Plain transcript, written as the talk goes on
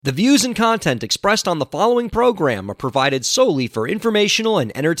The views and content expressed on the following program are provided solely for informational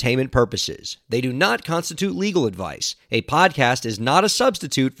and entertainment purposes. They do not constitute legal advice. A podcast is not a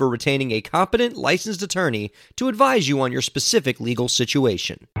substitute for retaining a competent, licensed attorney to advise you on your specific legal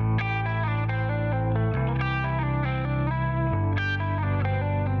situation.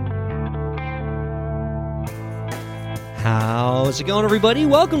 How's it going, everybody?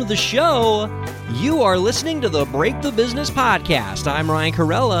 Welcome to the show. You are listening to the Break the Business podcast. I'm Ryan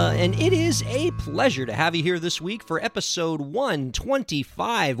Carella, and it is a pleasure to have you here this week for episode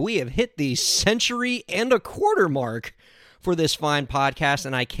 125. We have hit the century and a quarter mark for this fine podcast,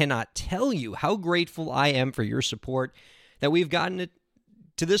 and I cannot tell you how grateful I am for your support that we've gotten it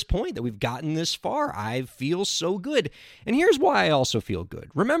to this point, that we've gotten this far. I feel so good. And here's why I also feel good.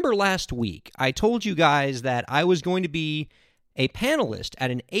 Remember last week, I told you guys that I was going to be a panelist at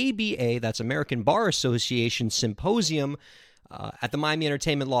an ABA, that's American Bar Association symposium at the Miami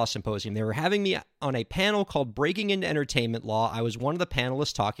Entertainment Law Symposium. They were having me on a panel called Breaking into Entertainment Law. I was one of the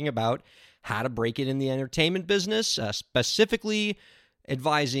panelists talking about how to break it in the entertainment business, specifically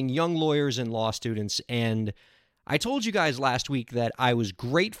advising young lawyers and law students. And I told you guys last week that I was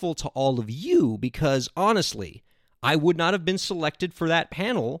grateful to all of you because, honestly, I would not have been selected for that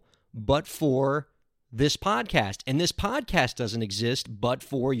panel but for this podcast. And this podcast doesn't exist but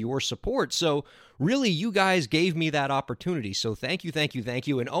for your support. So, really, you guys gave me that opportunity. So, thank you, thank you, thank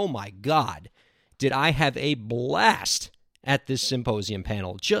you. And oh my God, did I have a blast at this symposium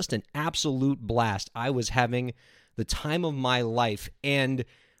panel. Just an absolute blast. I was having the time of my life. And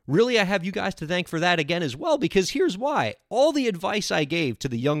really, I have you guys to thank for that again as well, because here's why. All the advice I gave to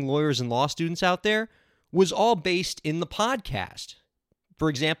the young lawyers and law students out there was all based in the podcast. For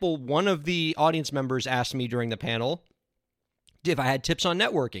example, one of the audience members asked me during the panel if I had tips on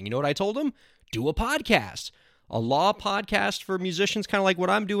networking. You know what I told him? Do a podcast. A law podcast for musicians, kind of like what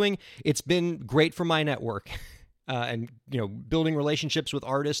I'm doing. It's been great for my network. And, building relationships with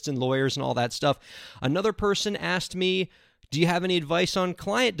artists and lawyers and all that stuff. Another person asked me, do you have any advice on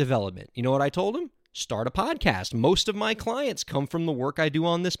client development? You know what I told him? Start a podcast. Most of my clients come from the work I do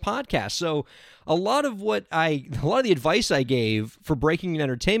on this podcast. So a lot of the advice I gave for breaking in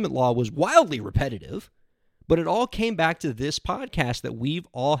entertainment law was wildly repetitive, but it all came back to this podcast that we've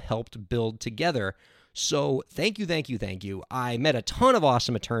all helped build together. So thank you, thank you, thank you. I met a ton of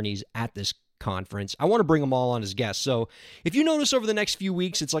awesome attorneys at this conference. I want to bring them all on as guests. So if you notice over the next few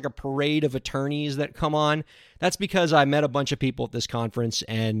weeks, it's like a parade of attorneys that come on. That's because I met a bunch of people at this conference,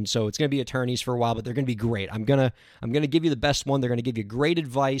 and so it's going to be attorneys for a while, but they're going to be great. I'm going to give you the best one. They're going to give you great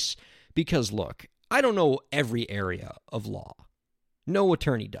advice because, look, I don't know every area of law. No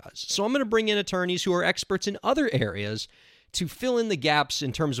attorney does. So I'm going to bring in attorneys who are experts in other areas to fill in the gaps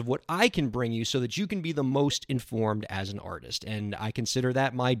in terms of what I can bring you so that you can be the most informed as an artist. And I consider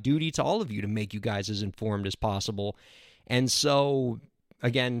that my duty to all of you to make you guys as informed as possible. And so,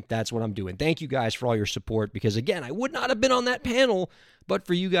 again, that's what I'm doing. Thank you guys for all your support because, again, I would not have been on that panel but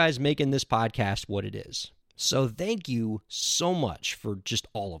for you guys making this podcast what it is. So thank you so much for just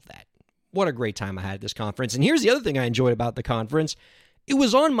all of that. What a great time I had at this conference. And here's the other thing I enjoyed about the conference. It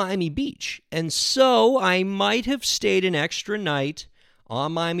was on Miami Beach, and so I might have stayed an extra night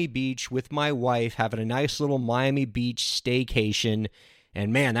on Miami Beach with my wife, having a nice little Miami Beach staycation,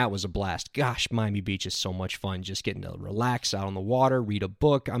 and man, that was a blast. Gosh, Miami Beach is so much fun, just getting to relax out on the water, read a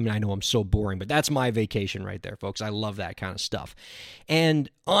book. I mean, I know I'm so boring, but that's my vacation right there, folks. I love that kind of stuff.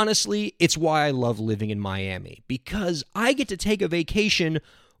 And honestly, it's why I love living in Miami, because I get to take a vacation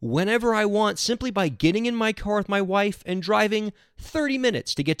whenever I want, simply by getting in my car with my wife and driving 30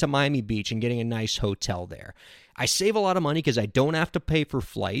 minutes to get to Miami Beach and getting a nice hotel there. I save a lot of money because I don't have to pay for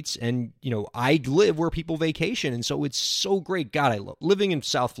flights, and, I live where people vacation, and so it's so great. God, I love living in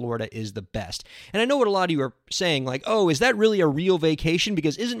South Florida is the best. And I know what a lot of you are saying, like, oh, is that really a real vacation?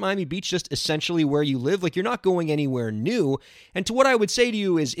 Because isn't Miami Beach just essentially where you live? Like, you're not going anywhere new. And to what I would say to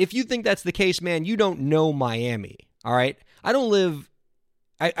you is, if you think that's the case, man, you don't know Miami, all right?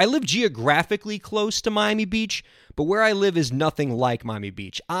 I live geographically close to Miami Beach, but where I live is nothing like Miami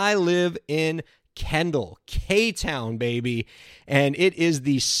Beach. I live in Kendall, K-Town, baby, and it is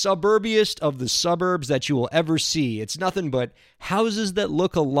the suburbiest of the suburbs that you will ever see. It's nothing but houses that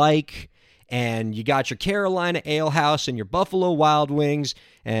look alike, and you got your Carolina Ale House and your Buffalo Wild Wings,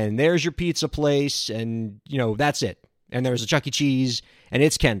 and there's your pizza place, and, that's it. And there's a Chuck E. Cheese, and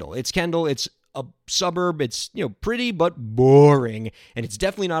it's Kendall. It's a suburb. It's, pretty but boring, and it's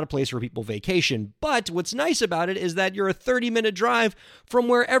definitely not a place where people vacation. But what's nice about it is that you're a 30-minute drive from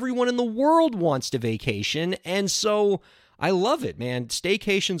where everyone in the world wants to vacation, and so I love it, man.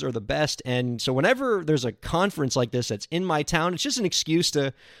 Staycations are the best. And so whenever there's a conference like this that's in my town, it's just an excuse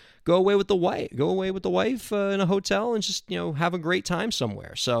to go away with the wife in a hotel and just, have a great time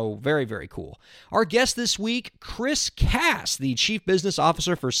somewhere. So very, very cool. Our guest this week, Chris Cass, the Chief Business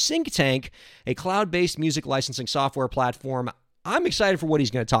Officer for Synchtank, a cloud-based music licensing software platform. I'm excited for what he's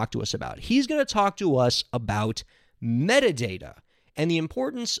going to talk to us about. He's going to talk to us about metadata and the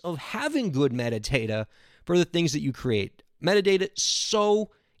importance of having good metadata for the things that you create. Metadata is so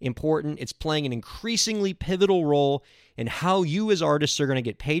important. It's playing an increasingly pivotal role in how you as artists are going to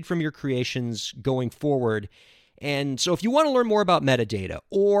get paid from your creations going forward. And so if you want to learn more about metadata,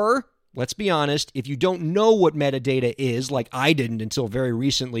 or let's be honest, if you don't know what metadata is, like I didn't until very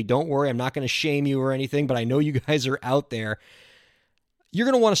recently, don't worry, I'm not going to shame you or anything, but I know you guys are out there. You're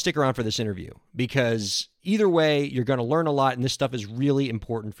going to want to stick around for this interview because either way, you're going to learn a lot, and this stuff is really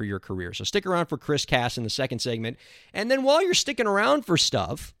important for your career. So stick around for Chris Cass in the second segment. And then while you're sticking around for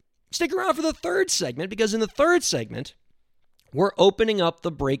stuff, stick around for the third segment, because in the third segment, we're opening up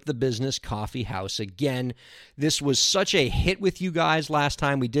the Break the Business Coffeehouse again. This was such a hit with you guys last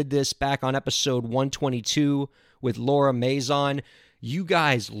time. We did this back on episode 122 with Laura Mazon. You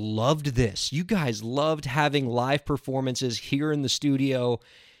guys loved this. You guys loved having live performances here in the studio,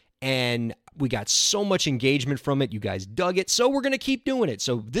 and we got so much engagement from it. You guys dug it, so we're going to keep doing it.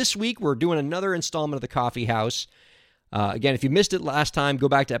 So this week, we're doing another installment of the Coffee House. Again, if you missed it last time, go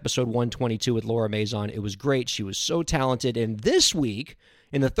back to episode 122 with Laura Mazon. It was great. She was so talented. And this week,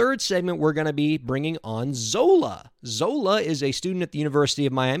 in the third segment, we're going to be bringing on Zola. Zola is a student at the University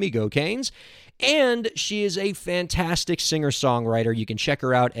of Miami, go Canes, and she is a fantastic singer-songwriter. You can check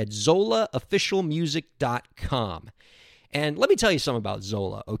her out at zolaofficialmusic.com. And let me tell you something about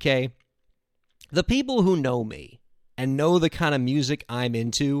Zola, okay? The people who know me and know the kind of music I'm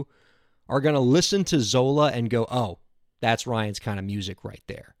into are going to listen to Zola and go, oh, that's Ryan's kind of music right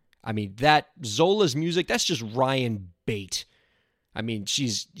there. I mean, that Zola's music, that's just Ryan bait. I mean,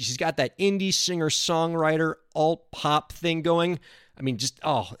 she's got that indie singer-songwriter alt-pop thing going. I mean,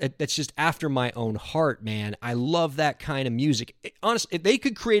 that's just after my own heart, man. I love that kind of music. Honestly, if they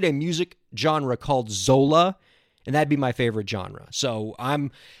could create a music genre called Zola, and that'd be my favorite genre. So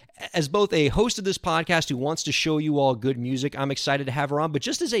I'm, as both a host of this podcast who wants to show you all good music, I'm excited to have her on. But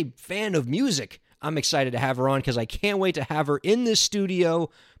just as a fan of music, I'm excited to have her on because I can't wait to have her in this studio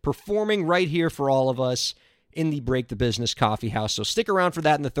performing right here for all of us in the Break the Business Coffee House. So stick around for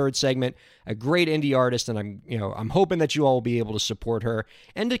that in the third segment. A great indie artist, and I'm hoping that you all will be able to support her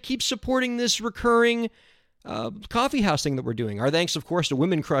and to keep supporting this recurring coffee house thing that we're doing. Our thanks, of course, to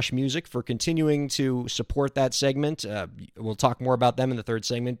Women Crush Music for continuing to support that segment. We'll talk more about them in the third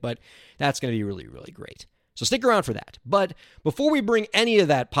segment, but that's going to be really, really great. So stick around for that. But before we bring any of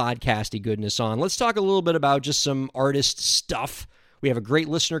that podcasty goodness on, let's talk a little bit about just some artist stuff. We have a great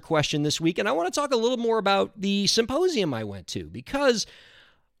listener question this week, and I want to talk a little more about the symposium I went to, because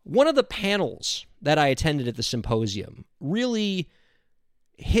one of the panels that I attended at the symposium really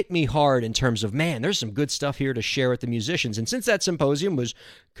hit me hard in terms of, man, there's some good stuff here to share with the musicians. And since that symposium was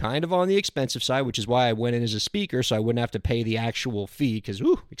kind of on the expensive side, which is why I went in as a speaker, so I wouldn't have to pay the actual fee, because,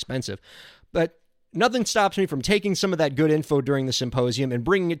 expensive. But nothing stops me from taking some of that good info during the symposium and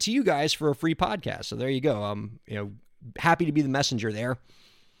bringing it to you guys for a free podcast. So there you go. Happy to be the messenger there.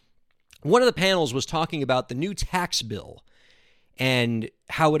 One of the panels was talking about the new tax bill and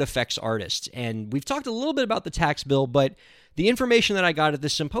how it affects artists. And we've talked a little bit about the tax bill, but the information that I got at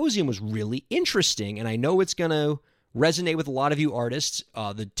this symposium was really interesting, and I know it's going to resonate with a lot of you artists.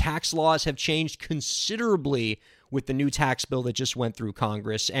 The tax laws have changed considerably with the new tax bill that just went through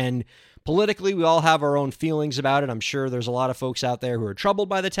Congress, and politically, we all have our own feelings about it. I'm sure there's a lot of folks out there who are troubled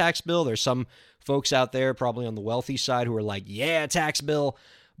by the tax bill. There's some folks out there, probably on the wealthy side, who are like, yeah, tax bill.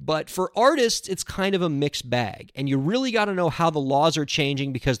 But for artists, it's kind of a mixed bag. And you really got to know how the laws are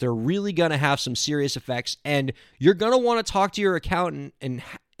changing, because they're really going to have some serious effects. And you're going to want to talk to your accountant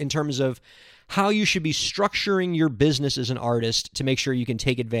in terms of how you should be structuring your business as an artist to make sure you can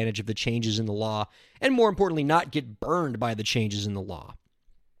take advantage of the changes in the law, and more importantly, not get burned by the changes in the law.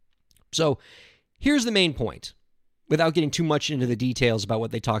 So here's the main point, without getting too much into the details about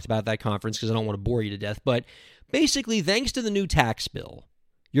what they talked about at that conference, because I don't want to bore you to death. But basically, thanks to the new tax bill,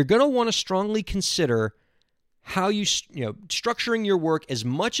 you're going to want to strongly consider how structuring your work as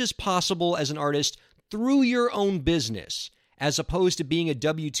much as possible as an artist through your own business, as opposed to being a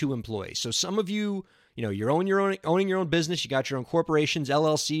W-2 employee. So some of you, you're owning your own business. You got your own corporations,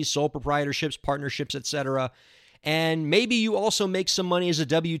 LLCs, sole proprietorships, partnerships, etc. And maybe you also make some money as a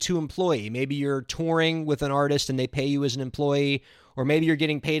W-2 employee. Maybe you're touring with an artist and they pay you as an employee, or maybe you're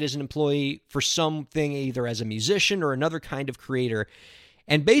getting paid as an employee for something either as a musician or another kind of creator.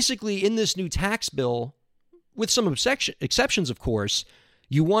 And basically in this new tax bill, with some exceptions, of course,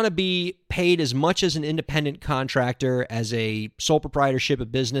 you want to be paid as much as an independent contractor, as a sole proprietorship of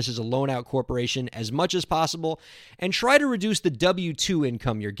business, as a loan-out corporation, as much as possible, and try to reduce the W-2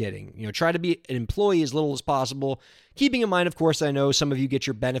 income you're getting. Try to be an employee as little as possible, keeping in mind, of course, I know some of you get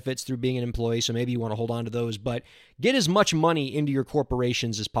your benefits through being an employee, so maybe you want to hold on to those, but get as much money into your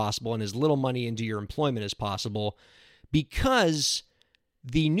corporations as possible and as little money into your employment as possible, because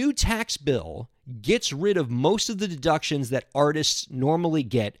the new tax bill gets rid of most of the deductions that artists normally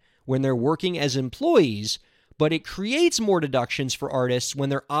get when they're working as employees, but it creates more deductions for artists when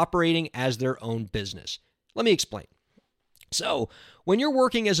they're operating as their own business. Let me explain. So, when you're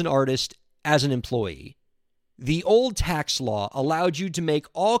working as an artist, as an employee, the old tax law allowed you to make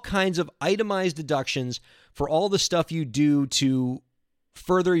all kinds of itemized deductions for all the stuff you do to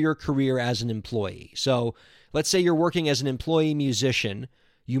further your career as an employee. So, let's say you're working as an employee musician.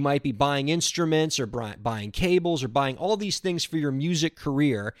 You might be buying instruments or buying cables or buying all these things for your music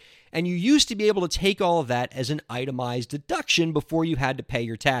career, and you used to be able to take all of that as an itemized deduction before you had to pay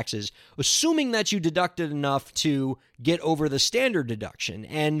your taxes, assuming that you deducted enough to get over the standard deduction.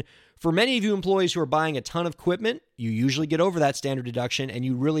 And for many of you employees who are buying a ton of equipment, you usually get over that standard deduction, and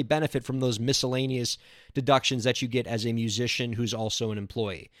you really benefit from those miscellaneous deductions that you get as a musician who's also an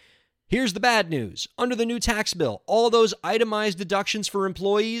employee. Here's the bad news. Under the new tax bill, all those itemized deductions for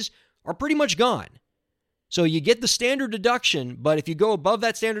employees are pretty much gone. So you get the standard deduction, but if you go above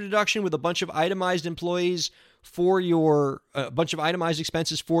that standard deduction with a bunch of itemized employees for a bunch of itemized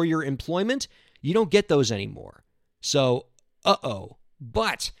expenses for your employment, you don't get those anymore. So,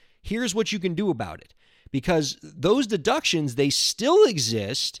 But here's what you can do about it. Because those deductions, they still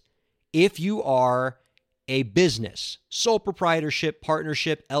exist if you are a business, sole proprietorship,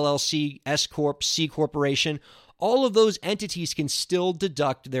 partnership, LLC, S Corp, C Corporation. All of those entities can still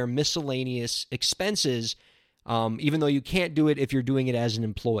deduct their miscellaneous expenses, even though you can't do it if you're doing it as an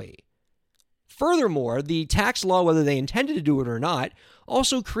employee. Furthermore, the tax law, whether they intended to do it or not,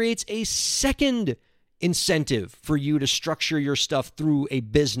 also creates a second incentive for you to structure your stuff through a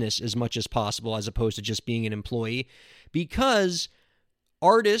business as much as possible, as opposed to just being an employee, because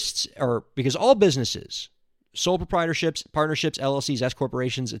all businesses, sole proprietorships, partnerships, LLCs, S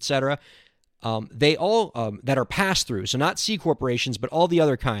corporations, etc., they all that are pass through, so not C corporations, but all the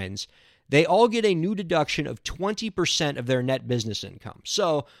other kinds, they all get a new deduction of 20% of their net business income.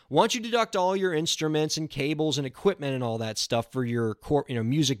 So once you deduct all your instruments and cables and equipment and all that stuff for your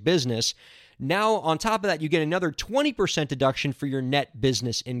music business, now on top of that, you get another 20% deduction for your net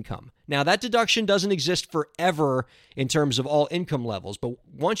business income. Now that deduction doesn't exist forever in terms of all income levels, but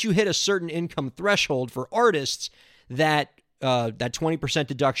once you hit a certain income threshold for artists, that 20%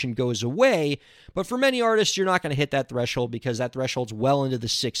 deduction goes away. But for many artists, you're not going to hit that threshold because that threshold's well into the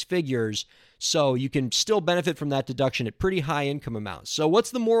six figures. So you can still benefit from that deduction at pretty high income amounts. So what's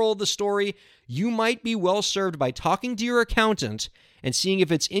the moral of the story? You might be well served by talking to your accountant and seeing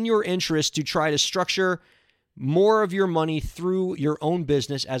if it's in your interest to try to structure more of your money through your own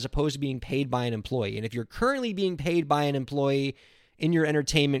business as opposed to being paid by an employee. And if you're currently being paid by an employee in your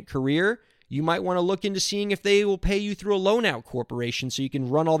entertainment career, you might want to look into seeing if they will pay you through a loan-out corporation so you can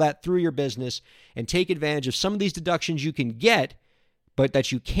run all that through your business and take advantage of some of these deductions you can get, but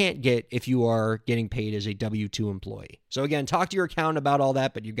that you can't get if you are getting paid as a W-2 employee. So again, talk to your accountant about all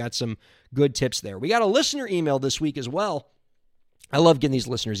that, but you've got some good tips there. We got a listener email this week as well. I love getting these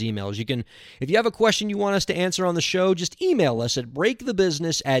listeners' emails. If you have a question you want us to answer on the show, just email us at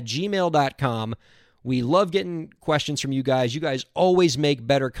breakthebusiness@gmail.com. We love getting questions from you guys. You guys always make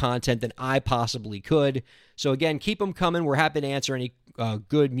better content than I possibly could. So again, keep them coming. We're happy to answer any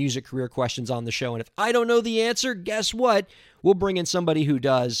good music career questions on the show. And if I don't know the answer, guess what? We'll bring in somebody who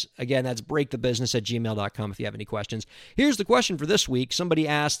does. Again, that's breakthebusiness@gmail.com if you have any questions. Here's the question for this week. Somebody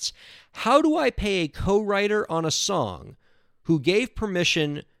asks, how do I pay a co-writer on a song who gave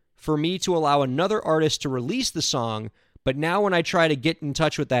permission for me to allow another artist to release the song, but now when I try to get in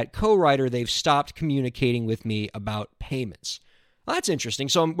touch with that co-writer, they've stopped communicating with me about payments? Well, that's interesting.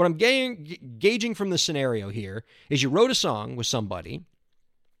 So what I'm gauging from the scenario here is you wrote a song with somebody,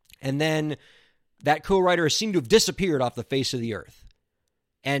 and then that co-writer has seemed to have disappeared off the face of the earth.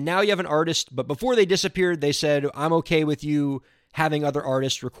 And now you have an artist, but before they disappeared, they said, I'm okay with you having other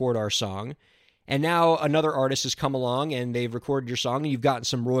artists record our song. And now another artist has come along and they've recorded your song, and you've gotten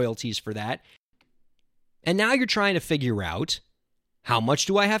some royalties for that. And now you're trying to figure out How much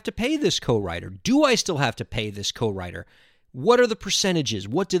do I have to pay this co-writer? Do I still have to pay this co-writer? What are the percentages?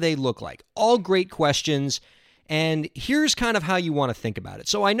 What do they look like? All great questions. And here's kind of how you want to think about it.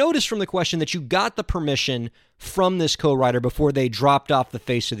 So I noticed from the question that you got the permission from this co-writer before they dropped off the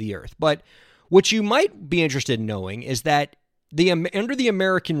face of the earth. But what you might be interested in knowing is that under the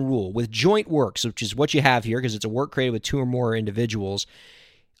American rule with joint works, which is what you have here because it's a work created with two or more individuals,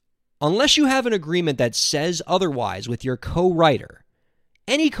 unless you have an agreement that says otherwise with your co-writer,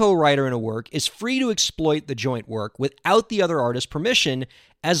 any co-writer in a work is free to exploit the joint work without the other artist's permission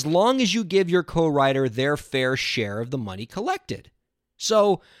as long as you give your co-writer their fair share of the money collected.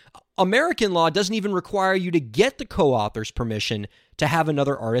 So American law doesn't even require you to get the co-author's permission to have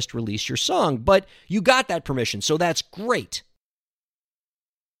another artist release your song, but you got that permission, so that's great.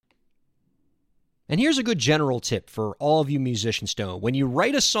 And here's a good general tip for all of you musicians to know. When you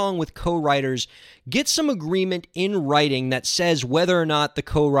write a song with co-writers, get some agreement in writing that says whether or not the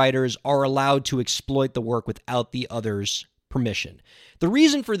co-writers are allowed to exploit the work without the other's permission. The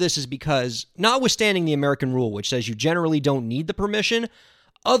reason for this is because, notwithstanding the American rule, which says you generally don't need the permission,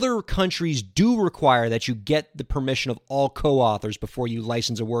 other countries do require that you get the permission of all co-authors before you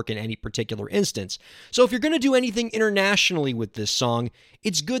license a work in any particular instance. So if you're going to do anything internationally with this song,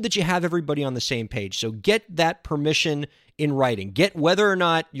 it's good that you have everybody on the same page. So get that permission in writing. Get whether or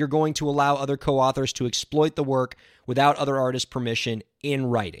not you're going to allow other co-authors to exploit the work without other artists' permission in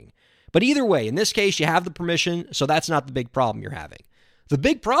writing. But either way, in this case, you have the permission, so that's not the big problem you're having. The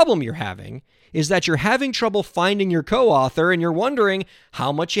big problem you're having is that you're having trouble finding your co-author and you're wondering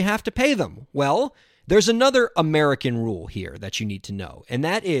how much you have to pay them. Well, there's another American rule here that you need to know, and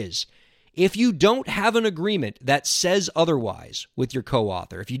that is if you don't have an agreement that says otherwise with your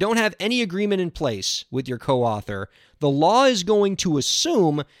co-author, if you don't have any agreement in place with your co-author, the law is going to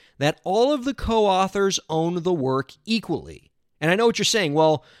assume that all of the co-authors own the work equally. And I know what you're saying.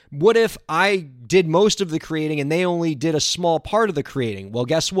 Well, what if I did most of the creating and they only did a small part of the creating? Well,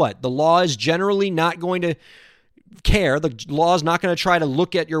 guess what? The law is generally not going to care. The law is not going to try to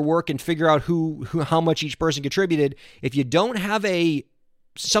look at your work and figure out how much each person contributed. If you don't have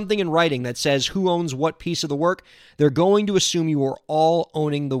something in writing that says who owns what piece of the work, they're going to assume you are all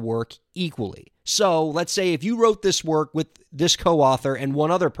owning the work equally. So let's say if you wrote this work with this co-author and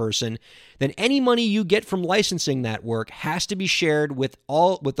one other person, then any money you get from licensing that work has to be shared with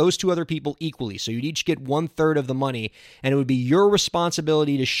those two other people equally. So you'd each get 1/3 of the money, and it would be your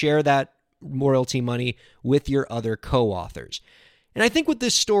responsibility to share that royalty money with your other co-authors. And I think what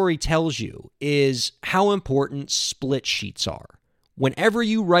this story tells you is how important split sheets are. Whenever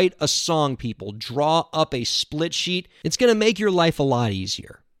you write a song, people, draw up a split sheet. It's going to make your life a lot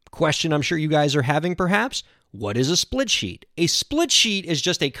easier. Question I'm sure you guys are having perhaps, what is a split sheet? A split sheet is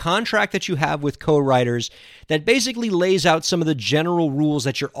just a contract that you have with co-writers that basically lays out some of the general rules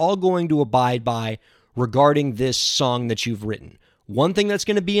that you're all going to abide by regarding this song that you've written. One thing that's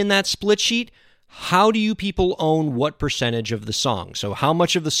going to be in that split sheet, how do you people own what percentage of the song? So how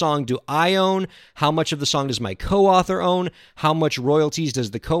much of the song do I own? How much of the song does my co-author own? How much royalties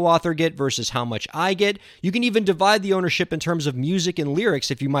does the co-author get versus how much I get? You can even divide the ownership in terms of music and lyrics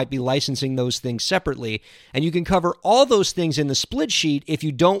if you might be licensing those things separately. And you can cover all those things in the split sheet if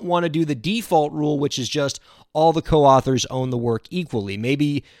you don't want to do the default rule, which is just all the co-authors own the work equally.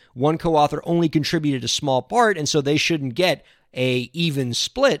 Maybe one co-author only contributed a small part, and so they shouldn't get a even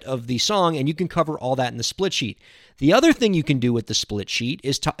split of the song, and you can cover all that in the split sheet. The other thing you can do with the split sheet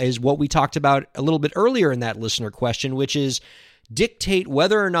is what we talked about a little bit earlier in that listener question, which is dictate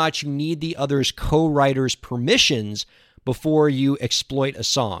whether or not you need the other's co-writer's permissions before you exploit a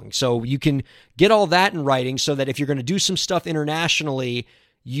song. So you can get all that in writing so that if you're going to do some stuff internationally,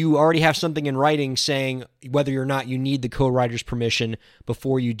 you already have something in writing saying whether or not you need the co-writer's permission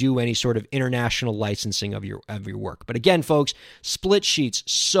before you do any sort of international licensing of your work. But again, folks, split sheets,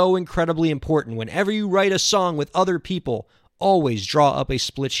 so incredibly important. Whenever you write a song with other people, always draw up a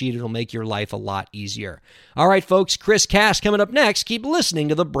split sheet. It'll make your life a lot easier. All right, folks, Chris Cass coming up next. Keep listening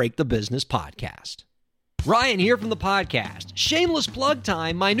to the Break the Business podcast. Ryan here from the podcast. Shameless plug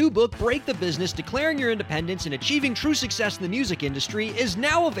time. My new book, Break the Business, Declaring Your Independence and Achieving True Success in the Music Industry, is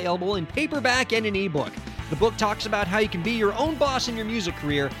now available in paperback and an ebook. The book talks about how you can be your own boss in your music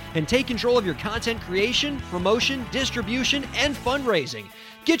career and take control of your content creation, promotion, distribution, and fundraising.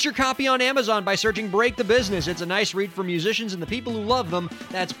 Get your copy on Amazon by searching Break the Business. It's a nice read for musicians and the people who love them.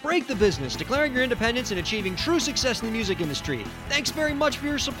 That's Break the Business, Declaring Your Independence and Achieving True Success in the Music Industry. Thanks very much for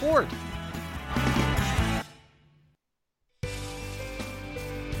your support.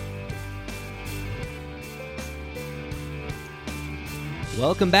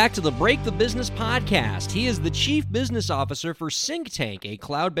 Welcome back to the Break the Business podcast. He is the Chief Business Officer for Synchtank, a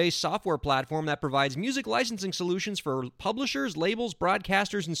cloud-based software platform that provides music licensing solutions for publishers, labels,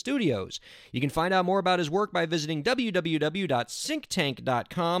 broadcasters, and studios. You can find out more about his work by visiting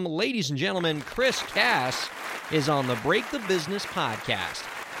www.synctank.com. Ladies and gentlemen, Chris Cass is on the Break the Business podcast.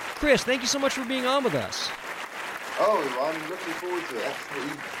 Chris, thank you so much for being on with us. Oh, I'm looking forward to it.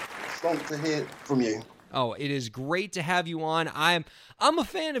 Absolutely stoked to hear from you. Oh, it is great to have you on. I'm a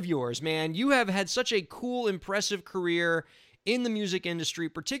fan of yours, man. You have had such a cool, impressive career in the music industry,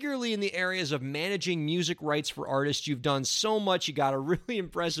 particularly in the areas of managing music rights for artists. You've done so much. You got a really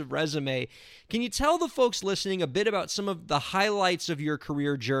impressive resume. Can you tell the folks listening a bit about some of the highlights of your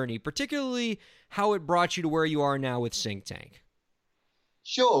career journey, particularly how it brought you to where you are now with Synchtank?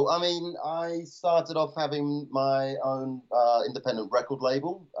 Sure. I mean, I started off having my own independent record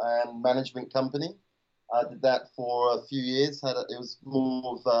label and management company. I did that for a few years. It was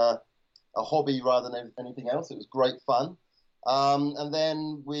more of a hobby rather than anything else. It was great fun. And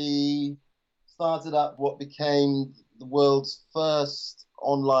then we started up what became the world's first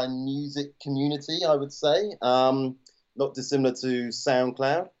online music community, I would say, not dissimilar to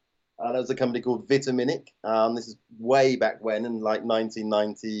SoundCloud. That was a company called Vitaminic. This is way back when, in like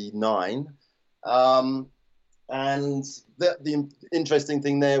 1999. And the interesting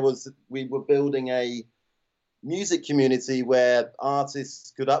thing there was that we were building a music community where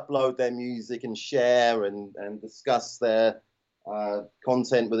artists could upload their music and share and discuss their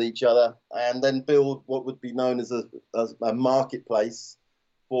content with each other, and then build what would be known as a marketplace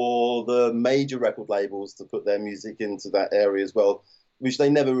for the major record labels to put their music into that area as well, which they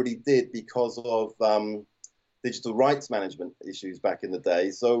never really did because of digital rights management issues back in the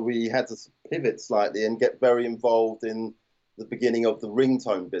day. So we had to pivot slightly and get very involved in the beginning of the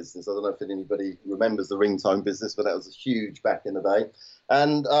ringtone business. I don't know if anybody remembers the ringtone business, but that was huge back in the day.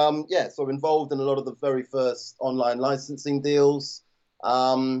 And so involved in a lot of the very first online licensing deals.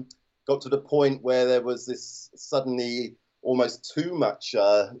 Got to the point where there was this suddenly almost too much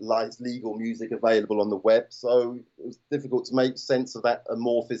legal music available on the web. So it was difficult to make sense of that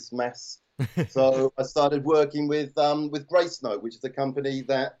amorphous mass. So I started working with Gracenote, which is a company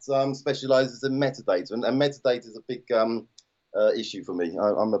that specializes in metadata. And metadata is a big issue for me.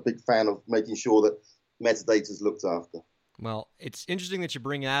 I'm a big fan of making sure that metadata is looked after. Well, it's interesting that you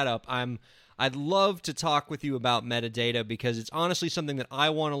bring that up. I'd love to talk with you about metadata because it's honestly something that I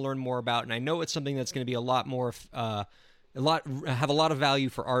want to learn more about, and I know it's something that's going to be have a lot of value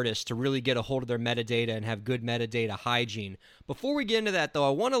for artists to really get a hold of their metadata and have good metadata hygiene. Before we get into that, though,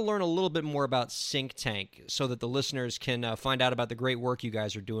 I want to learn a little bit more about Synchtank so that the listeners can find out about the great work you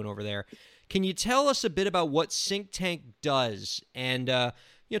guys are doing over there. Can you tell us a bit about what Synchtank does, and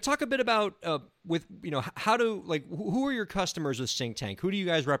talk a bit about who are your customers with Synchtank? Who do you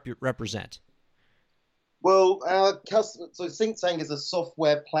guys represent? Well, so Synchtank is a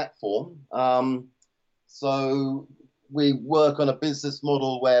software platform. So we work on a business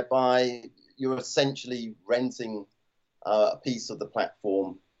model whereby you're essentially renting a piece of the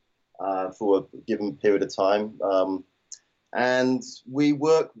platform for a given period of time, and we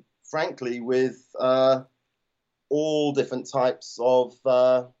work, frankly, with all different types of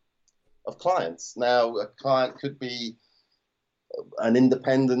clients. Now, a client could be an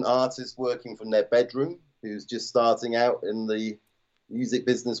independent artist working from their bedroom who's just starting out in the music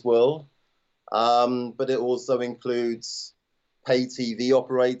business world. But it also includes pay TV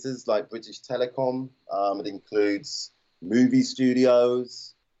operators like British Telecom. It includes movie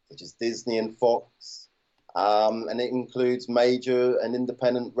studios such as Disney and Fox. And it includes major and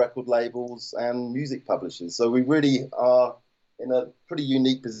independent record labels and music publishers. So we really are in a pretty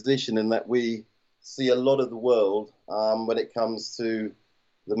unique position in that we see a lot of the world when it comes to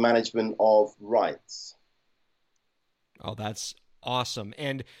the management of rights. Oh, that's awesome.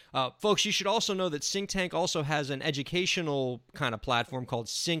 And folks, you should also know that Synchtank also has an educational kind of platform called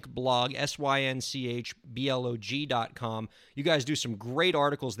SyncBlog, synchblog.com. You guys do some great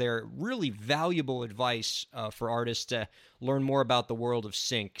articles there, really valuable advice for artists to learn more about the world of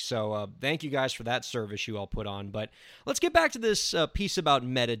sync. So thank you guys for that service you all put on. But let's get back to this piece about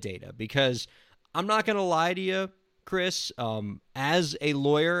metadata, because I'm not going to lie to you, Chris. As a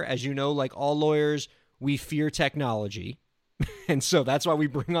lawyer, as you know, like all lawyers, we fear technology. And so that's why we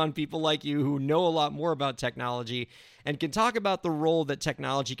bring on people like you who know a lot more about technology and can talk about the role that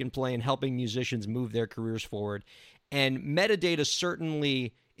technology can play in helping musicians move their careers forward. And metadata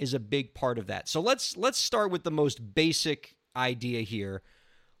certainly is a big part of that. So let's start with the most basic idea here.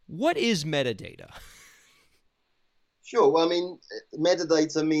 What is metadata? Sure. Well, I mean,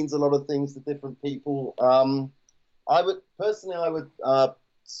 metadata means a lot of things to different people. I would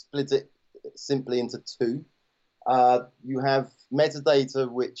split it simply into two. You have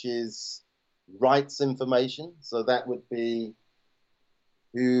metadata, which is rights information. So that would be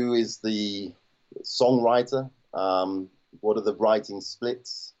who is the songwriter, what are the writing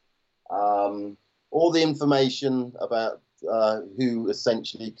splits, all the information about who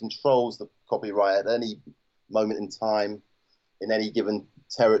essentially controls the copyright at any moment in time in any given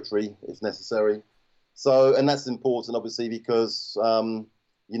territory, if necessary. So, and that's important, obviously, because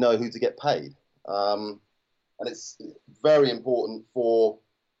you know who to get paid. And it's very important for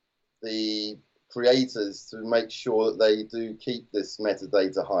the creators to make sure that they do keep this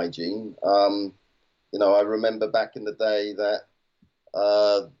metadata hygiene. I remember back in the day that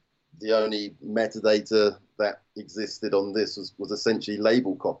the only metadata that existed on this was essentially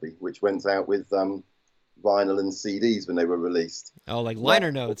label copy, which went out with vinyl and CDs when they were released. Oh, like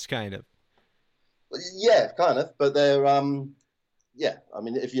liner notes, kind of. Yeah, kind of. But they're, yeah, I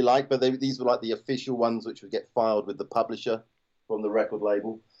mean, if you like, but these were like the official ones which would get filed with the publisher from the record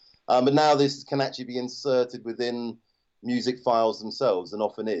label. But now this can actually be inserted within music files themselves, and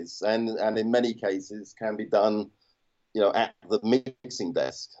often is, and in many cases can be done, at the mixing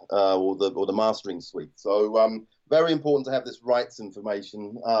desk or the mastering suite. So very important to have this rights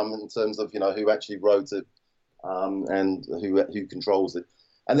information in terms of who actually wrote it and who controls it.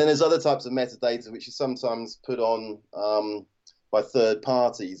 And then there's other types of metadata which is sometimes put on by third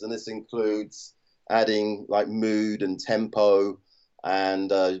parties, and this includes adding like mood and tempo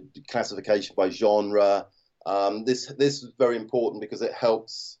and classification by genre. This is very important because it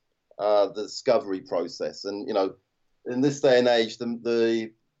helps the discovery process. And in this day and age,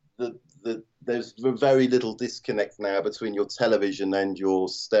 there's very little disconnect now between your television and your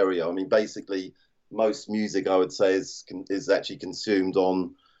stereo. I mean, basically, most music I would say is actually consumed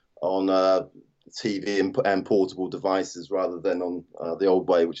on TV and portable devices rather than on the old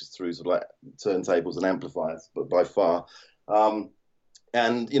way, which is through sort of like turntables and amplifiers, but by far.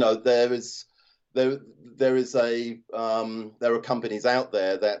 And there are companies out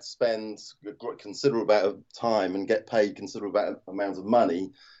there that spend a considerable amount of time and get paid considerable amount of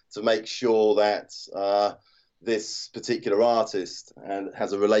money to make sure that this particular artist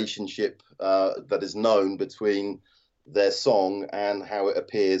has a relationship that is known between their song and how it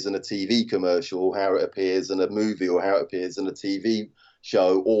appears in a TV commercial, how it appears in a movie, or how it appears in a TV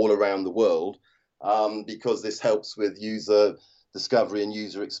show all around the world, because this helps with user discovery and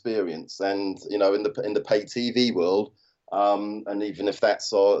user experience. And in the pay TV world, and even if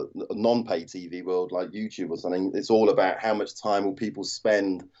that's a non-pay TV world like YouTube or something, it's all about how much time will people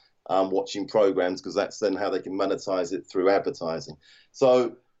spend watching programs, because that's then how they can monetize it through advertising.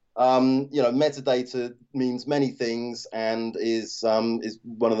 So metadata means many things and is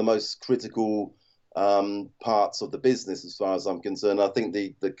one of the most critical parts of the business as far as I'm concerned. I think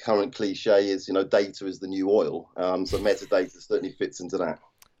the current cliche is, data is the new oil. So metadata certainly fits into that.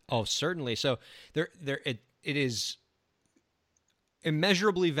 Oh, certainly. So it is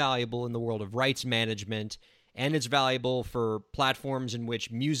immeasurably valuable in the world of rights management, and it's valuable for platforms in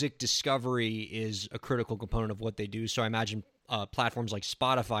which music discovery is a critical component of what they do. So I imagine platforms like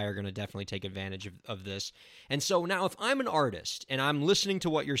Spotify are going to definitely take advantage of this. And so now if I'm an artist and I'm listening to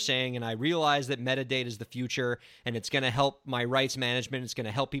what you're saying and I realize that metadata is the future and it's going to help my rights management, it's going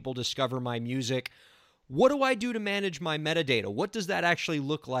to help people discover my music, what do I do to manage my metadata? What does that actually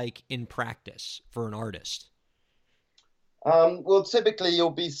look like in practice for an artist? Well, typically you'll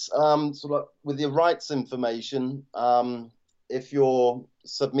be sort of with your rights information. If you're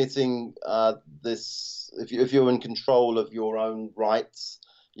submitting if you're in control of your own rights,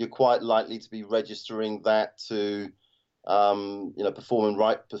 you're quite likely to be registering that to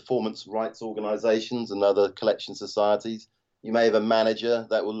performance rights organizations and other collection societies. You may have a manager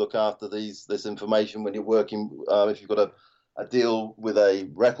that will look after this information when you're working. If you've got a deal with a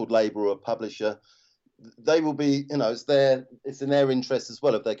record label or a publisher, they will be, it's in their interest as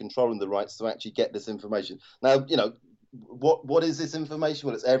well, if they're controlling the rights, to actually get this information. Now, what is this information?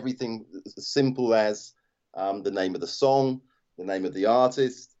 Well, it's everything as simple as the name of the song, the name of the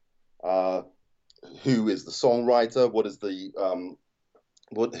artist, who is the songwriter, what is the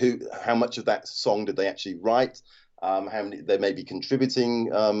how much of that song did they actually write, how many they may be contributing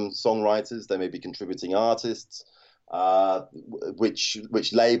songwriters, they may be contributing artists, which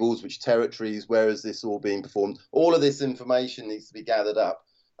labels, which territories, where is this all being performed? All of this information needs to be gathered up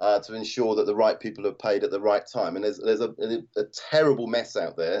to ensure that the right people are paid at the right time. And there's a terrible mess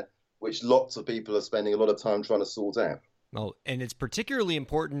out there, which lots of people are spending a lot of time trying to sort out. Well, and it's particularly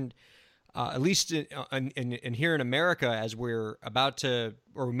important at least in here in America, as we're about to,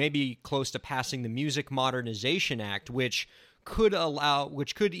 or maybe close to passing the Music Modernization Act, which could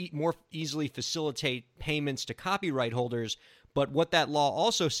more easily facilitate payments to copyright holders. But what that law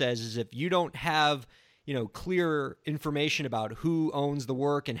also says is if you don't have, clear information about who owns the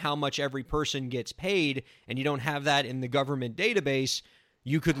work and how much every person gets paid, and you don't have that in the government database,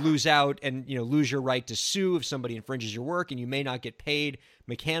 you could lose out and lose your right to sue if somebody infringes your work, and you may not get paid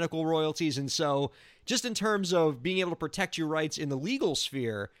mechanical royalties. And so just in terms of being able to protect your rights in the legal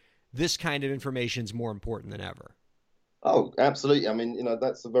sphere, this kind of information is more important than ever. Oh, absolutely. I mean,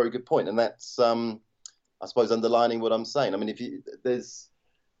 that's a very good point, and that's I suppose underlining what I'm saying. I mean,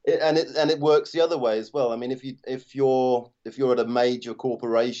 it works the other way as well. I mean, if you're at a major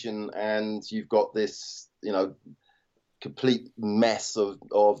corporation and you've got this complete mess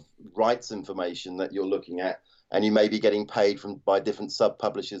of rights information that you're looking at, and you may be getting paid by different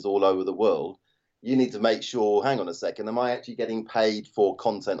sub-publishers all over the world, you need to make sure, hang on a second, am I actually getting paid for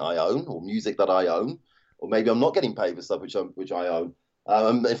content I own or music that I own? Or maybe I'm not getting paid for stuff which I own.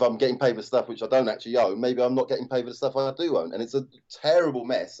 If I'm getting paid for stuff which I don't actually own, maybe I'm not getting paid for the stuff I do own. And it's a terrible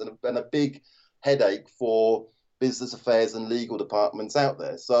mess and a big headache for business affairs and legal departments out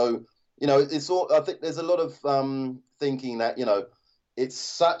there. So, it's all, I think there's a lot of thinking that, it's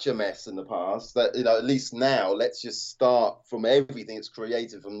such a mess in the past that, at least now let's just start from everything that's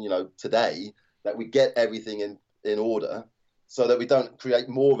created from, today, that we get everything in order so that we don't create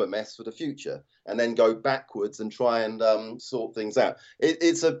more of a mess for the future and then go backwards and try and sort things out.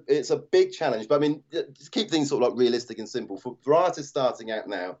 It's a big challenge, but I mean, just keep things sort of like realistic and simple. For artists starting out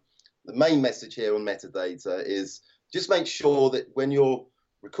now, the main message here on metadata is just make sure that when you're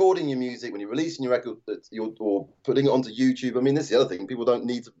recording your music, when you're releasing your record, or putting it onto YouTube. I mean, this is the other thing. People don't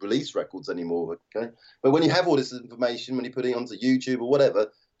need to release records anymore, okay? But when you have all this information, when you're putting it onto YouTube or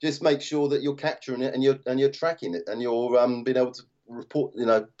whatever, just make sure that you're capturing it and you're tracking it and you're being able to report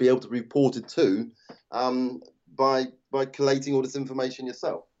it to by collating all this information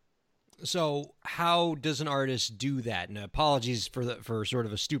yourself. So how does an artist do that? And apologies for sort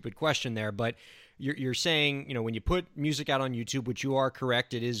of a stupid question there, but you're saying, when you put music out on YouTube, which you are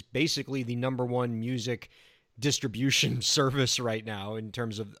correct, it is basically the number one music distribution service right now in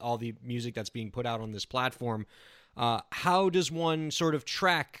terms of all the music that's being put out on this platform. How does one sort of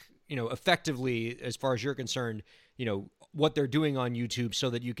track, effectively, as far as you're concerned, what they're doing on YouTube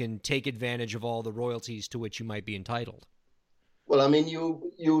so that you can take advantage of all the royalties to which you might be entitled? Well, I mean,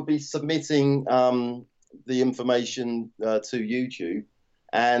 you'll be submitting the information to YouTube,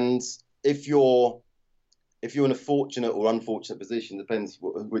 and if you're in a fortunate or unfortunate position, depends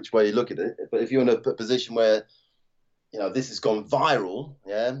which way you look at it. But if you're in a position where this has gone viral,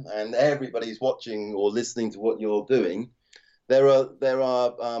 yeah, and everybody's watching or listening to what you're doing, there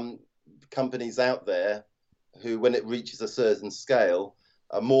are companies out there who, when it reaches a certain scale,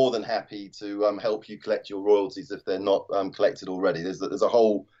 are more than happy to help you collect your royalties if they're not collected already. There's a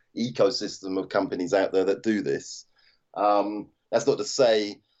whole ecosystem of companies out there that do this. That's not to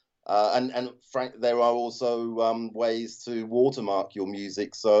say, and Frank, there are also ways to watermark your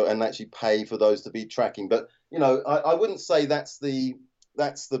music and actually pay for those to be tracking. But I wouldn't say that's the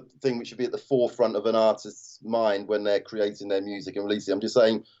thing which should be at the forefront of an artist's mind when they're creating their music and releasing it. I'm just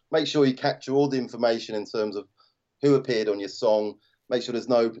saying, make sure you capture all the information in terms of who appeared on your song. Make sure there's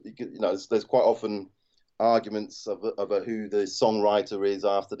there's quite often arguments of who the songwriter is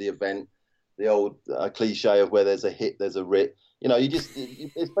after the event. The old cliche of where there's a hit, there's a writ.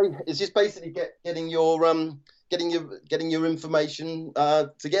 It's just basically getting your information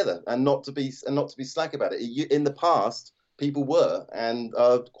together and not to be slack about it. In the past, people were and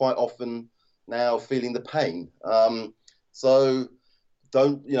are quite often now feeling the pain. So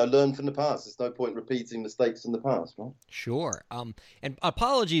don't learn from the past. There's no point repeating mistakes in the past, right? Sure. And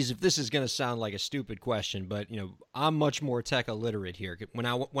apologies if this is going to sound like a stupid question, but I'm much more tech illiterate here.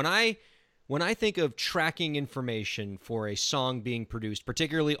 When I think of tracking information for a song being produced,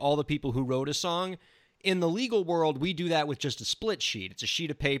 particularly all the people who wrote a song, in the legal world, we do that with just a split sheet. It's a sheet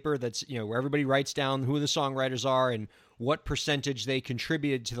of paper that's, where everybody writes down who the songwriters are and what percentage they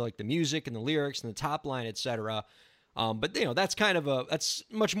contributed to the music and the lyrics and the top line, etc. But that's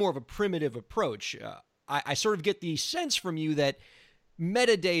much more of a primitive approach. I sort of get the sense from you that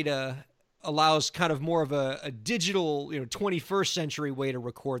metadata allows kind of more of a digital, 21st century way to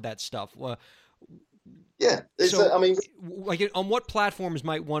record that stuff. Yeah. On what platforms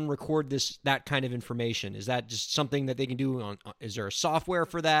might one record that kind of information? Is that just something that they can do is there a software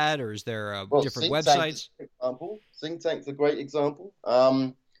for that, or is there different websites? Synchtank's a great example.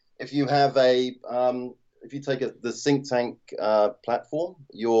 If you have a if you take the Synchtank platform,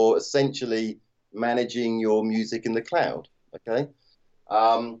 you're essentially managing your music in the cloud. Okay,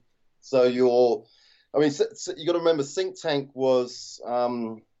 so you got to remember, Synchtank was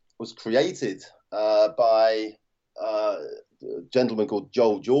created by a gentleman called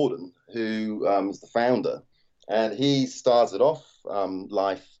Joel Jordan, who is the founder, and he started off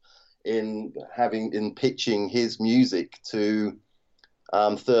life in pitching his music to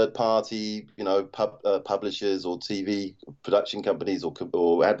third-party, publishers or TV production companies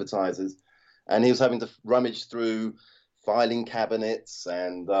or advertisers, and he was having to rummage through filing cabinets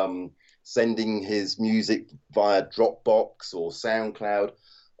and sending his music via Dropbox or SoundCloud,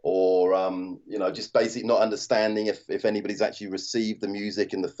 or just basically not understanding if anybody's actually received the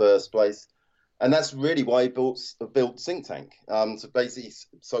music in the first place. And that's really why he built Synchtank,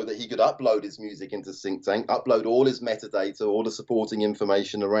 so that he could upload his music into Synchtank, upload all his metadata, all the supporting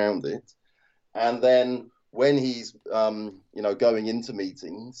information around it. And then when he's going into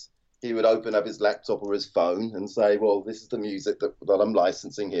meetings, he would open up his laptop or his phone and say, well, this is the music that I'm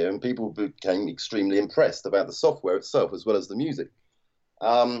licensing here. And people became extremely impressed about the software itself as well as the music.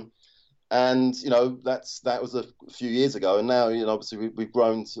 And that was a few years ago, and now obviously we've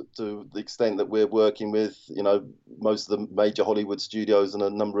grown to the extent that we're working with most of the major Hollywood studios and a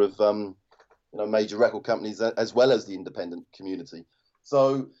number of major record companies, as well as the independent community.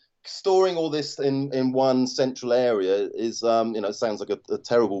 So storing all this in one central area is sounds like a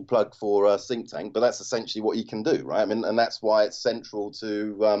terrible plug for Synchtank, but that's essentially what you can do, right? I mean, and that's why it's central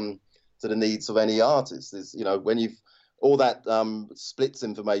to the needs of any artist. Is when you've all that splits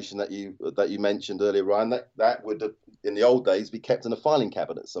information that you mentioned earlier, Ryan, that would in the old days be kept in a filing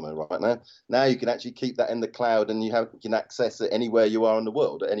cabinet somewhere right now. Now you can actually keep that in the cloud, and you can access it anywhere you are in the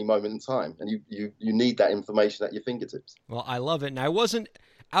world at any moment in time, and you need that information at your fingertips. Well, I love it, and I wasn't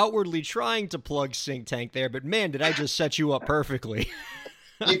outwardly trying to plug Synchtank there, but man, did I just set you up perfectly.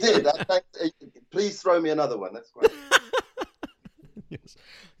 You did. Please throw me another one. That's great. Yes.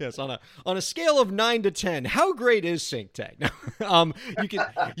 On a scale of 9 to 10, how great is Synchtank?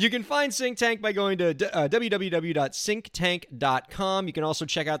 You can find Synchtank by going to www.synctank.com. You can also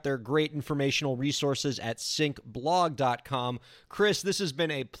check out their great informational resources at syncblog.com. Chris, this has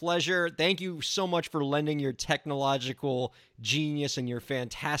been a pleasure. Thank you so much for lending your technological genius and your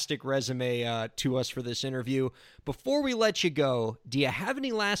fantastic resume to us for this interview. Before we let you go, do you have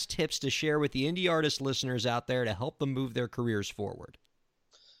any last tips to share with the indie artist listeners out there to help them move their careers forward?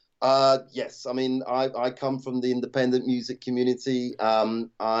 Yes. I mean, I come from the independent music community.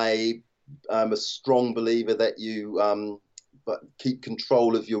 I am a strong believer that you keep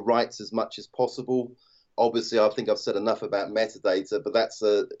control of your rights as much as possible. Obviously, I think I've said enough about metadata, but that's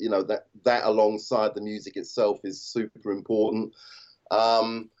that alongside the music itself is super important.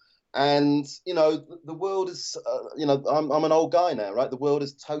 And the world is, I'm an old guy now, right? The world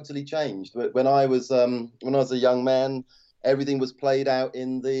has totally changed. When I was a young man, everything was played out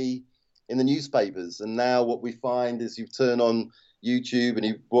in the newspapers, and now what we find is you turn on YouTube and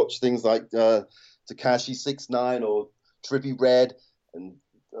you watch things like Tekashi 6ix9ine or Trippie Redd, and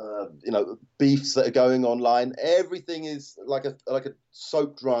beefs that are going online. Everything is like a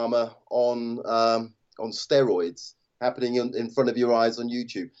soap drama on steroids happening in front of your eyes on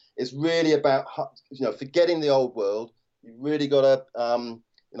YouTube. It's really about forgetting the old world. You really got to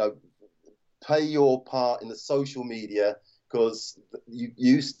play your part in the social media, because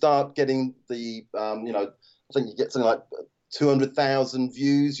you start getting the I think you get something like 200,000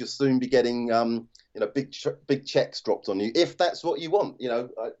 views. You'll soon be getting big checks dropped on you, if that's what you want.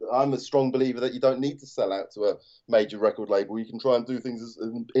 I'm a strong believer that you don't need to sell out to a major record label. You can try and do things as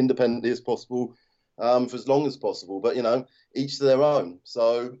independently as possible for as long as possible, but each to their own.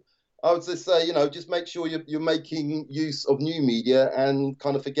 So I would just say, just make sure you're making use of new media and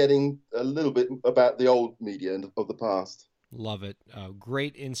kind of forgetting a little bit about the old media of the past. Love it.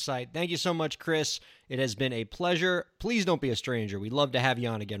 Great insight. Thank you so much, Chris. It has been a pleasure. Please don't be a stranger. We'd love to have you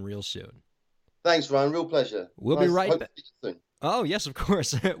on again real soon. Thanks, Ryan. Real pleasure. We'll be right back. Oh, yes, of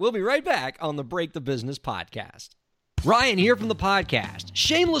course. We'll be right back on the Break the Business podcast. Ryan here from the podcast.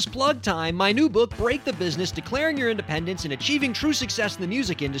 Shameless plug time. My new book, Break the Business, Declaring Your Independence and Achieving True Success in the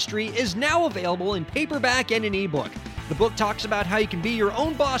Music Industry, is now available in paperback and an ebook. The book talks about how you can be your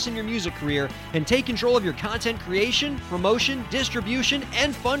own boss in your music career and take control of your content creation, promotion, distribution,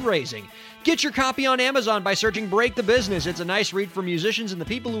 and fundraising. Get your copy on Amazon by searching Break the Business. It's a nice read for musicians and the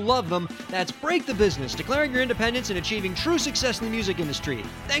people who love them. That's Break the Business, Declaring Your Independence and Achieving True Success in the Music Industry.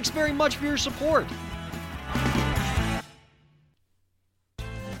 Thanks very much for your support.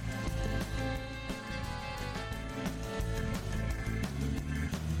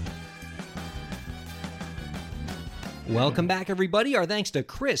 Welcome back, everybody. Our thanks to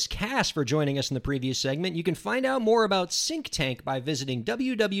Chris Cass for joining us in the previous segment. You can find out more about Synchtank by visiting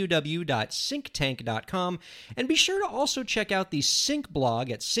www.synchtank.com, and be sure to also check out the Sync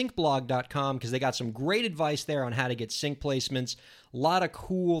blog at syncblog.com because they got some great advice there on how to get sync placements. A lot of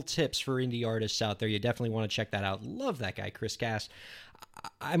cool tips for indie artists out there. You definitely want to check that out. Love that guy, Chris Cass.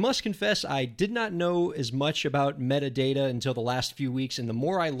 I must confess, I did not know as much about metadata until the last few weeks, and the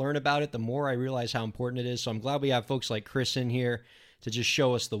more I learn about it, the more I realize how important it is. So I'm glad we have folks like Chris in here to just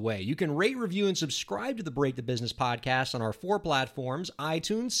show us the way. You can rate, review, and subscribe to the Break the Business podcast on our 4 platforms: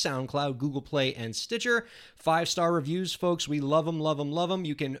 iTunes, SoundCloud, Google Play, and Stitcher. 5-star reviews, folks. We love them, love them, love them.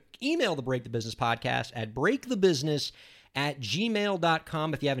 You can email the Break the Business podcast at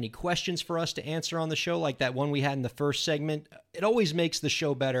breakthebusiness@gmail.com if you have any questions for us to answer on the show, like that one we had in the first segment. It always makes the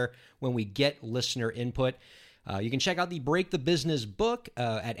show better when we get listener input. You can check out the Break the Business book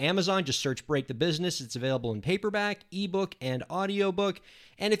at Amazon. Just search Break the Business. It's available in paperback, ebook, and audiobook.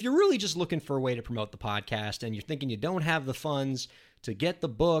 And if you're really just looking for a way to promote the podcast and you're thinking you don't have the funds to get the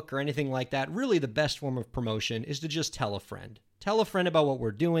book or anything like that, really the best form of promotion is to just tell a friend. Tell a friend about what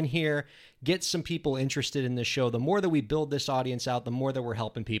we're doing here. Get some people interested in this show. The more that we build this audience out, the more that we're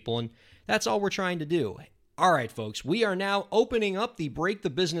helping people. And that's all we're trying to do. All right, folks, we are now opening up the Break the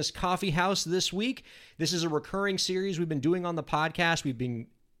Business Coffeehouse this week. This is a recurring series we've been doing on the podcast. We've been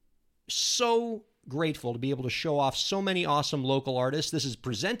so grateful to be able to show off so many awesome local artists. This is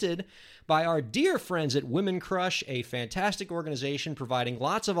presented by our dear friends at Women Crush, a fantastic organization providing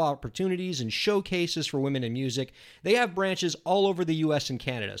lots of opportunities and showcases for women in music. They have branches all over the U.S. and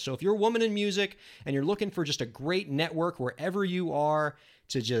Canada. So if you're a woman in music and you're looking for just a great network wherever you are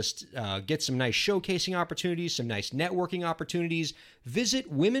to just get some nice showcasing opportunities, some nice networking opportunities,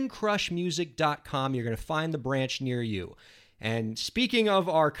 visit womencrushmusic.com. You're going to find the branch near you. And speaking of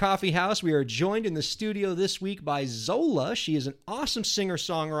our coffee house, we are joined in the studio this week by Zola. She is an awesome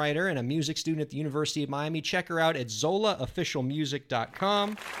singer-songwriter and a music student at the University of Miami. Check her out at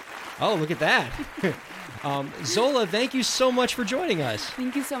zolaofficialmusic.com. Oh, look at that. Zola, thank you so much for joining us.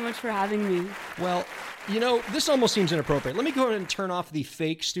 Thank you so much for having me. Well, you know, this almost seems inappropriate. Let me go ahead and turn off the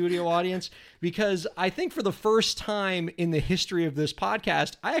fake studio audience, because I think for the first time in the history of this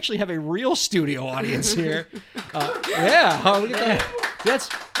podcast, I actually have a real studio audience here. Yeah, oh, look at that.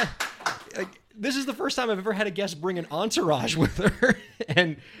 This is the first time I've ever had a guest bring an entourage with her.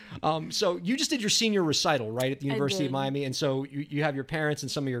 And so you just did your senior recital, right, at the University of Miami. And so you have your parents and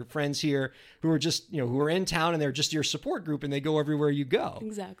some of your friends here who are just, who are in town, and they're just your support group, and they go everywhere you go.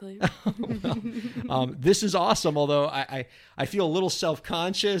 Exactly. This is awesome. Although I feel a little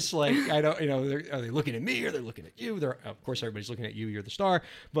self-conscious. Like, I don't, are they looking at me or they're looking at you? Of course, everybody's looking at you. You're the star.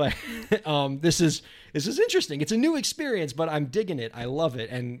 But this is interesting. It's a new experience, but I'm digging it. I love it.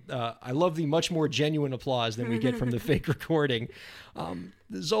 And I love the much more genuine applause than we get from the fake recording.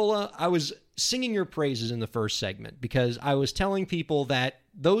 Zola, I was singing your praises in the first segment because I was telling people that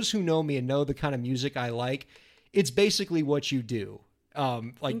those who know me and know the kind of music I like, it's basically what you do.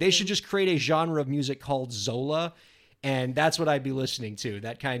 They should just create a genre of music called Zola, and that's what I'd be listening to.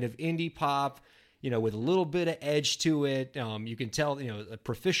 That kind of indie pop, with a little bit of edge to it. You can tell, a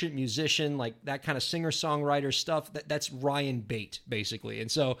proficient musician, like that kind of singer-songwriter stuff, that's Ryan Bate, basically. And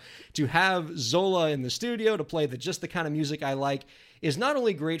so to have Zola in the studio to play just the kind of music I like is not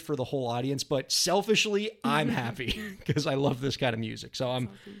only great for the whole audience, but selfishly, I'm happy because I love this kind of music. So I'm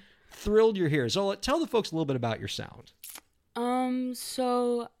thrilled you're here. Zola, tell the folks a little bit about your sound.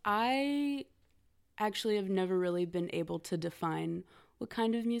 So I actually have never really been able to define what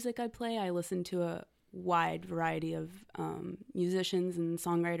kind of music I play. I listen to a wide variety of musicians and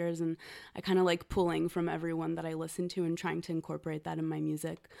songwriters, and I kind of like pulling from everyone that I listen to and trying to incorporate that in my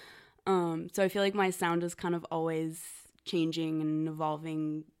music. So I feel like my sound is kind of always changing and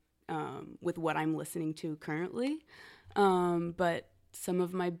evolving with what I'm listening to currently. But some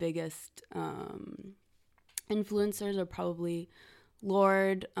of my biggest influencers are probably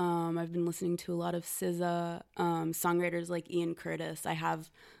Lord. I've been listening to a lot of SZA, songwriters like Ian Curtis. I have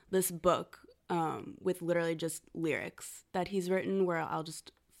this book with literally just lyrics that he's written where I'll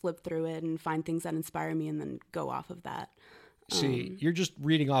just flip through it and find things that inspire me and then go off of that. See, you're just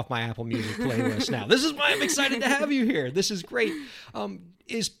reading off my Apple Music playlist now. This is why I'm excited to have you here. This is great.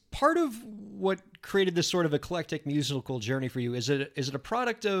 Is part of what created this sort of eclectic musical journey for you, is it a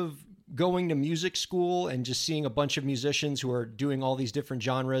product of going to music school and just seeing a bunch of musicians who are doing all these different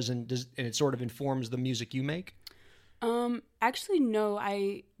genres, and it sort of informs the music you make? Actually, no.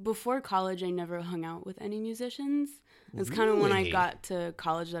 Before college, I never hung out with any musicians. It was kind of when I got to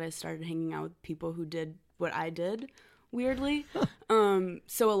college that I started hanging out with people who did what I did, weirdly.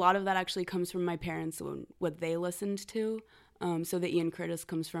 So a lot of that actually comes from my parents, what they listened to. So the Ian Curtis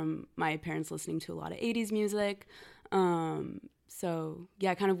comes from my parents listening to a lot of 80s music. So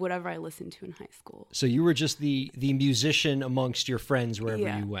yeah, kind of whatever I listened to in high school. So you were just the musician amongst your friends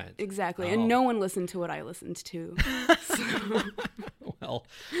wherever you went. Exactly. And no one listened to what I listened to. So. Well,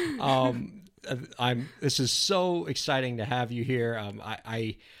 this is so exciting to have you here.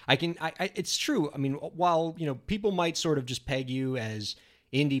 It's true. I mean, while, people might sort of just peg you as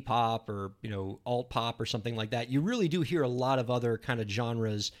indie pop or, alt pop or something like that, you really do hear a lot of other kind of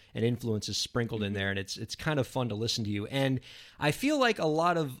genres and influences sprinkled in there. And it's kind of fun to listen to you. And I feel like a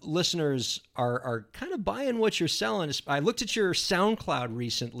lot of listeners are kind of buying what you're selling. I looked at your SoundCloud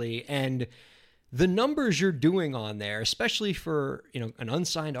recently, and the numbers you're doing on there, especially for, an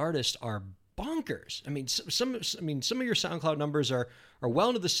unsigned artist, are bonkers. I mean, some of your SoundCloud numbers are well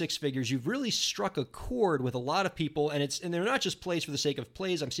into the six figures. You've really struck a chord with a lot of people, and they're not just plays for the sake of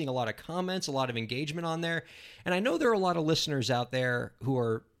plays. I'm seeing a lot of comments, a lot of engagement on there. And I know there are a lot of listeners out there who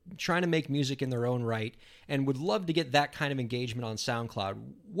are trying to make music in their own right and would love to get that kind of engagement on SoundCloud.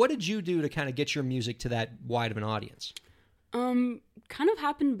 What did you do to kind of get your music to that wide of an audience? Kind of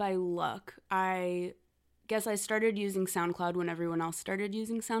happened by luck. I guess I started using SoundCloud when everyone else started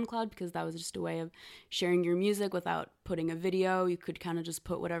using SoundCloud, because that was just a way of sharing your music without putting a video. You could kind of just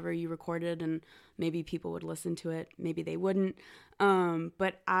put whatever you recorded, and maybe people would listen to it, maybe they wouldn't.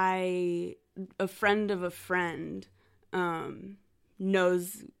 But a friend of a friend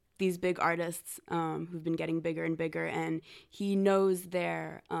knows these big artists who've been getting bigger and bigger, and he knows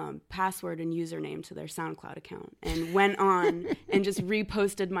their password and username to their SoundCloud account, and went on and just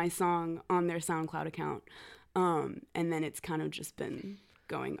reposted my song on their SoundCloud account. And then it's kind of just been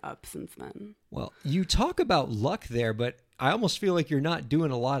going up since then. Well, you talk about luck there, but I almost feel like you're not doing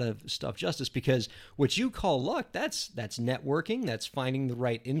a lot of stuff justice, because what you call luck, that's networking, that's finding the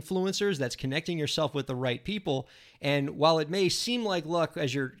right influencers, that's connecting yourself with the right people. And while it may seem like luck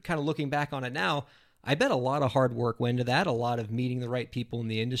as you're kind of looking back on it now, I bet a lot of hard work went into that. A lot of meeting the right people in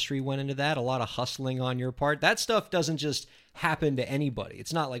the industry went into that. A lot of hustling on your part. That stuff doesn't just happen to anybody.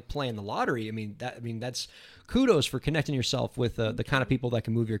 It's not like playing the lottery. I mean, that's kudos for connecting yourself with the kind of people that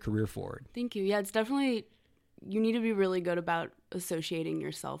can move your career forward. Thank you. Yeah, it's definitely, you need to be really good about associating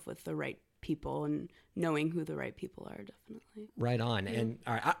yourself with the right people and knowing who the right people are, definitely. Right on. Yeah. And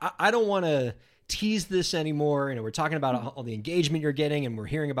all right, I don't want to tease this anymore. We're talking about all the engagement you're getting, and we're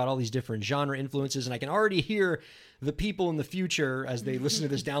hearing about all these different genre influences, and I can already hear the people in the future as they listen to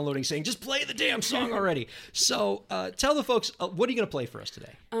this downloading saying, just play the damn song already. So tell the folks, what are you going to play for us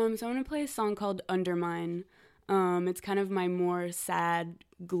today? So I'm going to play a song called Undermine. It's kind of my more sad,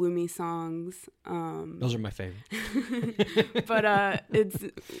 gloomy songs. Those are my favorite. But it's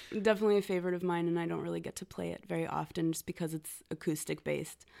definitely a favorite of mine, and I don't really get to play it very often just because it's acoustic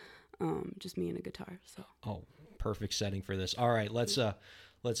based. Just me and a guitar. So. Oh, perfect setting for this. All right, let's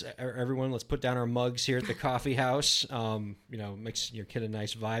everyone, let's put down our mugs here at the coffee house. Get a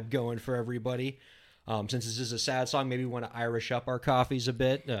nice vibe going for everybody. Since this is a sad song, maybe we want to Irish up our coffees a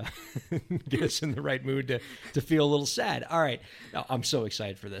bit, get us in the right mood to feel a little sad. All right, I'm so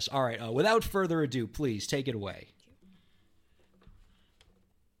excited for this. All right, without further ado, please take it away.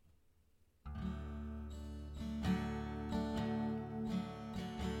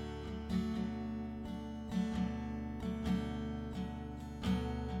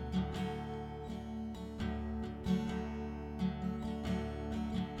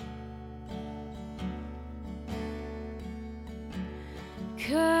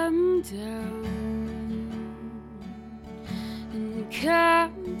 Come down and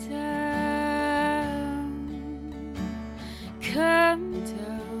come down, come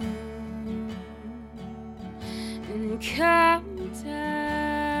down and come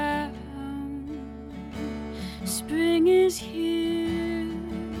down. Spring is here,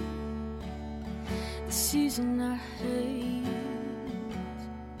 the season I hate,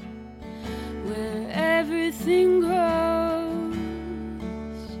 where everything grows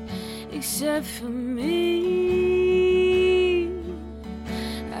except for me.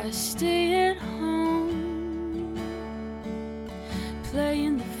 I stay at home,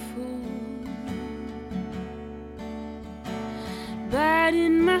 playing the fool,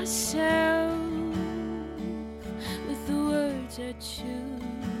 biting myself with the words I choose.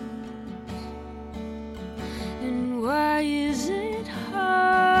 And why is it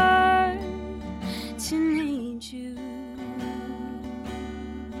hard to need you?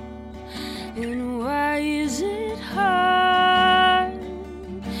 And why is it hard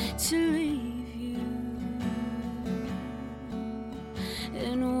to leave you?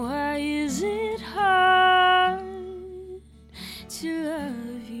 And why is it hard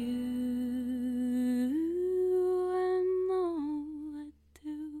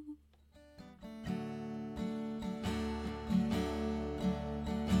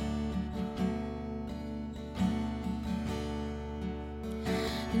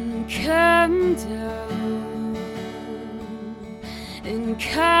come down and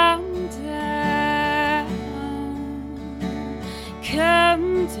come down,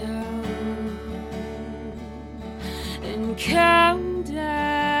 come down and come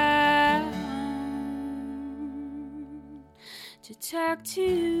down to talk to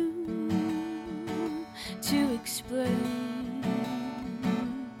you, to explain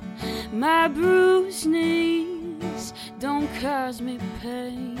my bruised knees don't cause me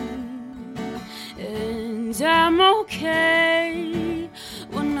pain, and I'm okay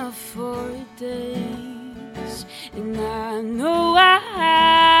when I 4 days, and I know I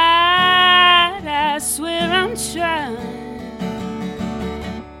swear I'm trying.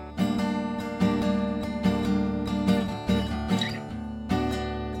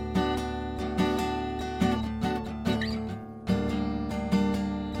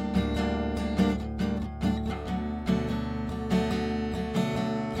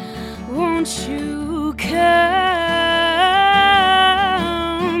 Won't you come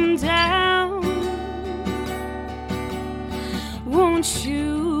down? Won't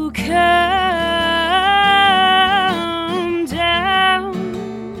you come down?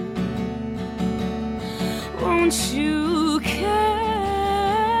 Won't you come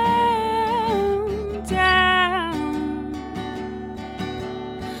down?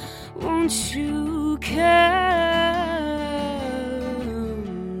 Won't you come?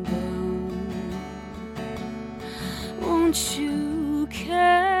 Won't you come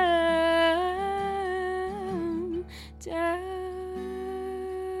down?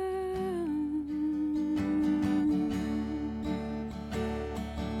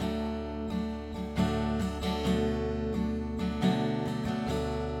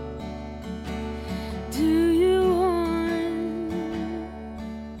 Do you want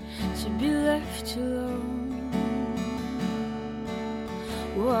to be left alone?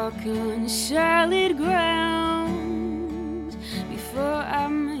 Walk on solid ground before I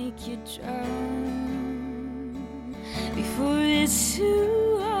make you drown, before it's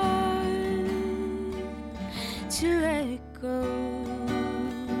too hard to let go,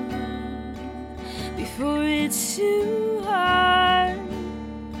 before it's too hard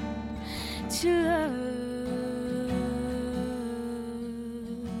to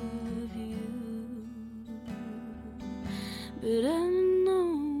love you, but I know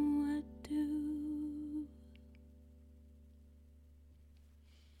I do.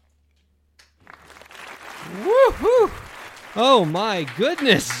 Woohoo! Oh my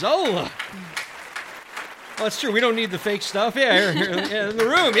goodness, Zola. Well, it's true. We don't need the fake stuff. Yeah, here in the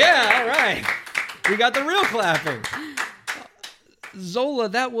room. Yeah, all right. We got the real clapping. Zola,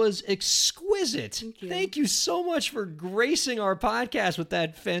 that was exquisite. Thank you. Thank you so much for gracing our podcast with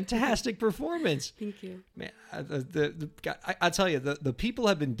that fantastic performance. Thank you. Man, I tell you, the people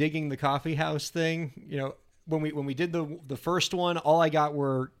have been digging the coffee house thing. You know, when we did the first one, all I got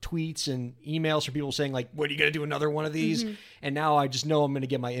were tweets and emails from people saying like, "When are you going to do another one of these?" Mm-hmm. And now I just know I'm going to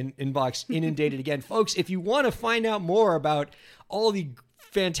get my inbox inundated again. Folks, if you want to find out more about all the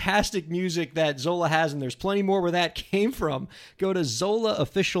fantastic music that Zola has, and there's plenty more where that came from, go to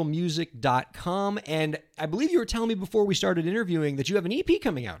zolaofficialmusic.com. And I believe you were telling me before we started interviewing that you have an EP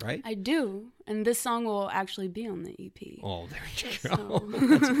coming out, right? I do, and this song will actually be on the EP. Oh, there you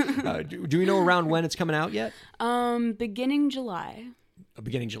go. Do we know around when it's coming out yet? Beginning July.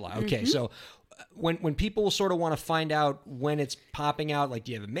 Beginning July. Okay, Mm-hmm. so when people sort of want to find out when it's popping out, like,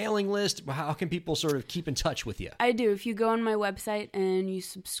 do you have a mailing list? How can people sort of keep in touch with you? I do. If you go on my website and you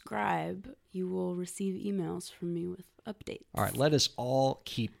subscribe, you will receive emails from me with updates. All right, let us all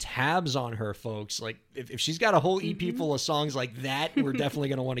keep tabs on her, folks. Like, if she's got a whole EP full of songs like that, we're definitely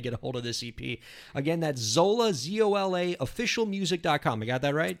going to want to get a hold of this EP. Again, that's Zola, Zola, officialmusic.com. I got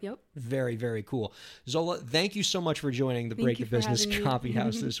that right? Yep. Very, very cool. Zola, thank you so much for joining the Break the Business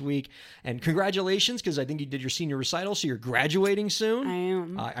Coffeehouse this week. And congratulations, because I think you did your senior recital, so you're graduating soon. I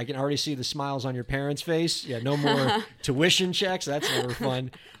am. I can already see the smiles on your parents' face. Yeah, no more tuition checks. That's never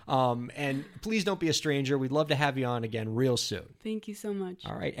fun. And please don't be a stranger. We'd love to have you on again real soon. Thank you so much.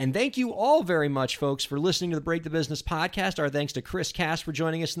 All right. And thank you all very much, folks, for listening to the Break the Business podcast. Our thanks to Chris Cass for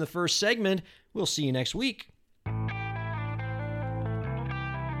joining us in the first segment. We'll see you next week.